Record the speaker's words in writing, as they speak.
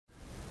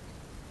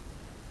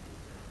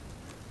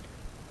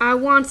I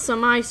want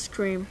some ice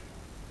cream.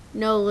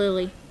 No,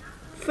 Lily.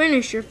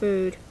 Finish your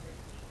food.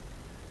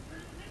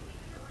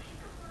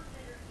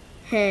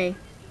 Hey,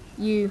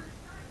 you.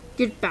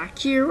 Get back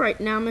here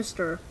right now,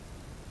 mister.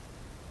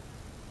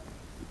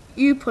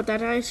 You put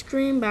that ice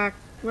cream back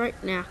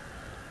right now.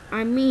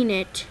 I mean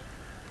it.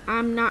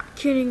 I'm not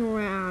kidding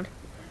around.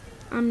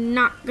 I'm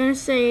not gonna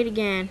say it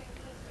again.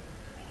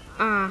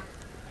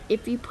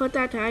 If you put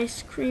that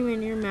ice cream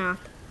in your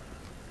mouth,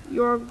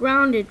 you're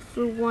grounded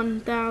for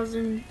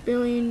 1,000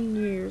 billion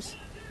years.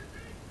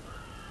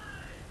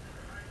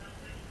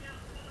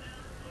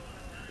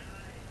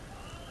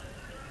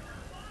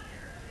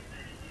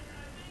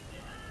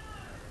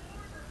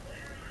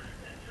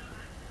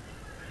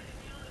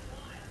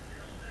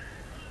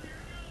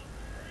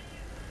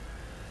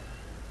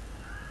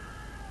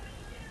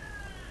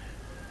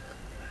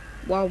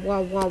 Wah,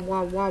 wah, wah,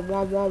 wah, wah,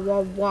 wah, wah,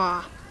 wah,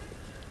 wah.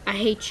 I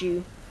hate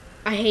you.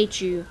 I hate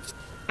you.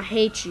 I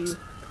hate you.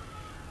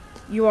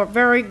 You are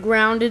very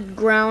grounded,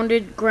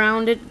 grounded,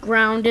 grounded,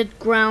 grounded,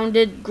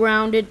 grounded,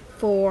 grounded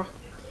for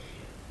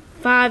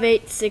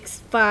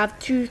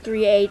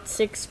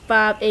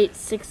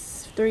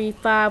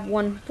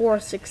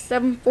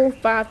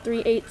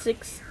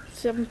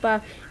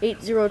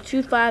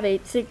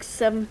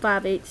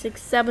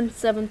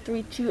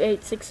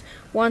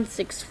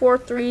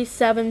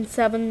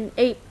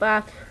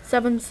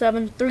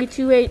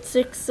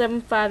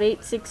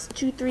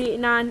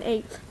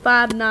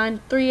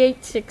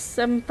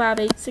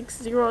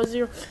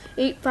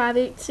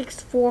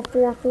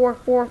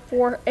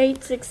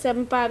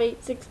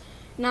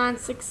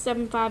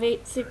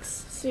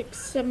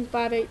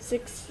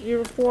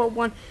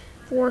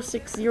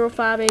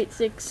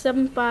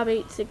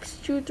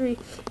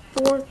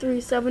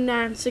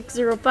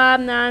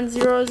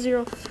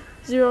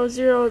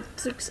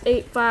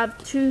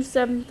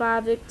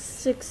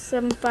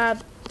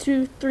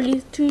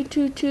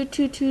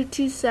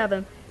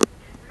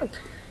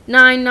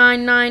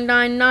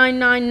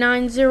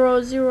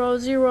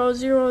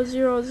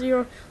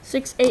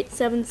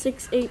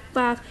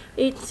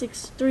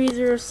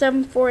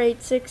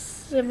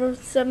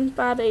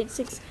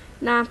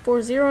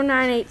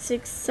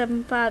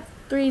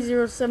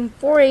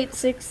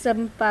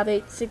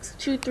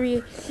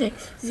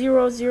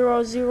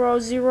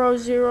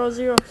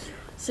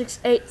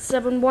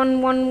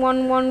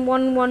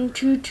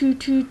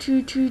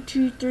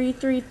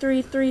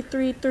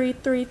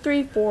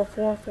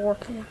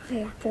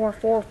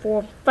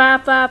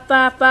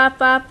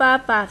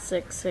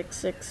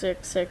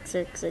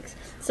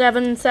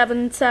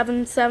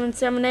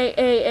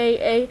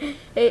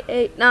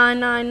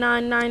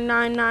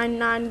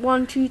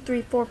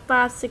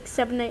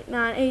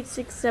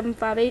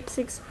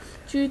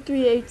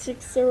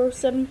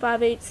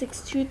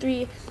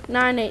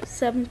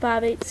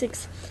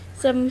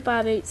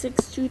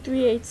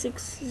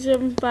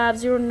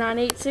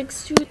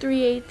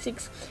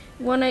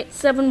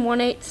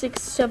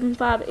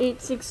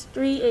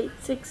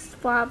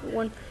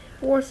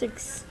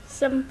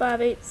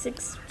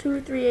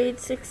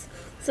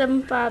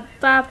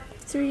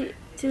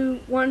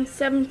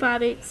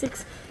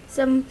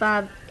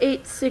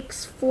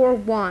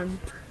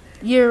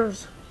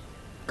years.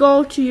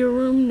 Go to your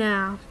room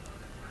now.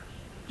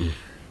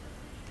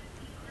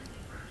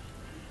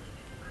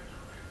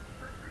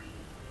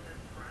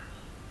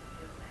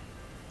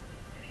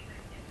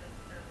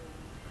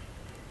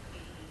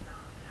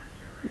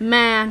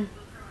 Man,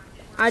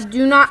 I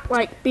do not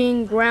like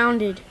being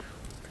grounded.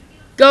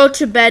 Go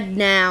to bed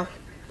now.